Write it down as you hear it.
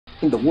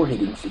In the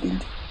Warhead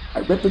incident,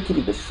 I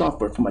replicated the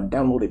software from a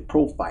downloaded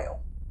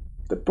profile.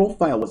 The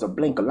profile was a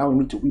blank allowing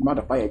me to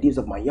remodify ideas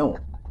of my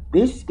own.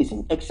 This is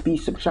an XP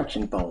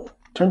subtraction phone,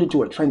 turned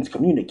into a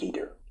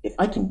transcommunicator. If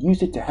I can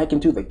use it to hack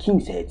into the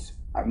King's Heads,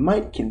 I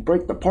can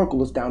break the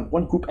Pergolas down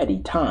one group at a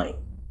time.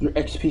 Your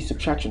XP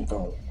subtraction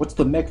phone, what's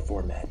the mech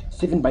format?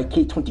 7x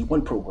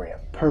K21 program.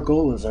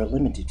 Pergolas are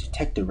limited to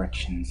tech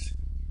directions.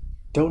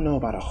 Don't know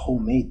about a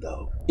homemade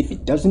though. If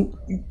it doesn't,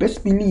 you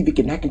best believe it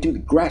can hack into the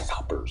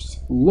grasshoppers.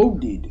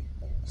 Loaded.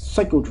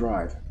 Psycho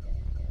drive.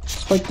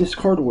 Spike disk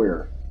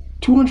hardware.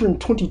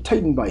 220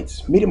 Titan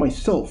bytes, made it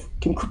myself,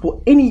 can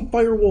cripple any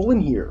firewall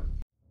in here.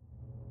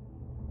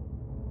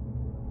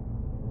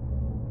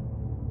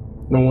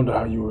 No wonder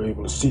how you were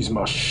able to seize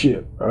my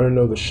ship. I didn't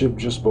know the ship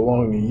just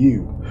belonged to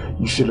you.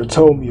 You should have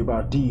told me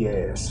about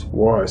Diaz.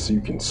 Why, so you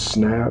can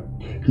snap?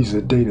 He's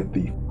a data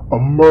thief, a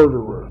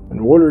murderer.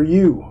 And what are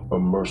you? A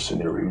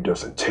mercenary who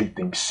doesn't take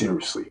things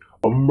seriously.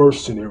 A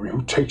mercenary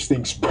who takes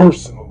things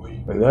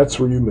personally. And that's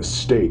where you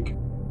mistake.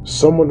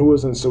 Someone who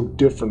isn't so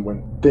different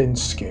when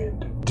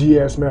thin-skinned.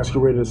 Diaz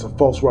masqueraded as a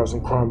false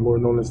rising crime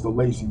lord known as the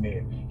Lazy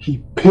Man.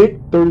 He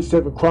pit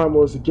 37 crime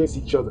lords against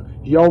each other.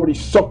 He already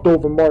sucked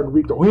over Martin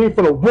Rico. He ain't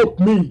finna whoop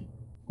me!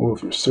 Well,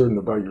 if you're certain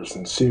about your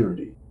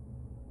sincerity,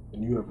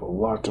 then you have a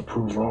lot to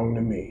prove wrong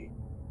to me.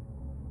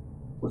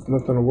 With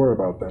nothing to worry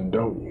about then,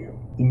 don't you?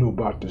 You knew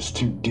about this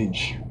too,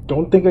 didn't you?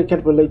 Don't think I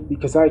can't relate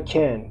because I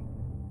can.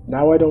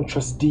 Now I don't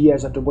trust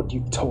Diaz after what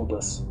you've told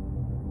us.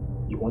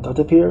 You want out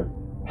of here?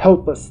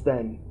 Help us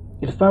then.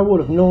 If I would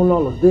have known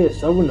all of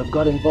this, I wouldn't have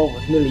got involved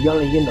with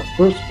Miliani in the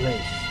first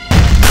place.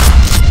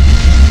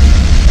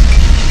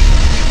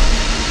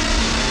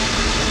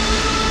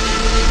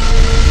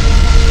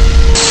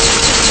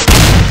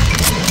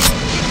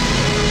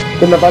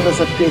 The Nevadas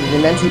have created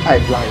an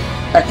anti-pipeline.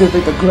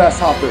 Activate the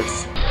grasshoppers.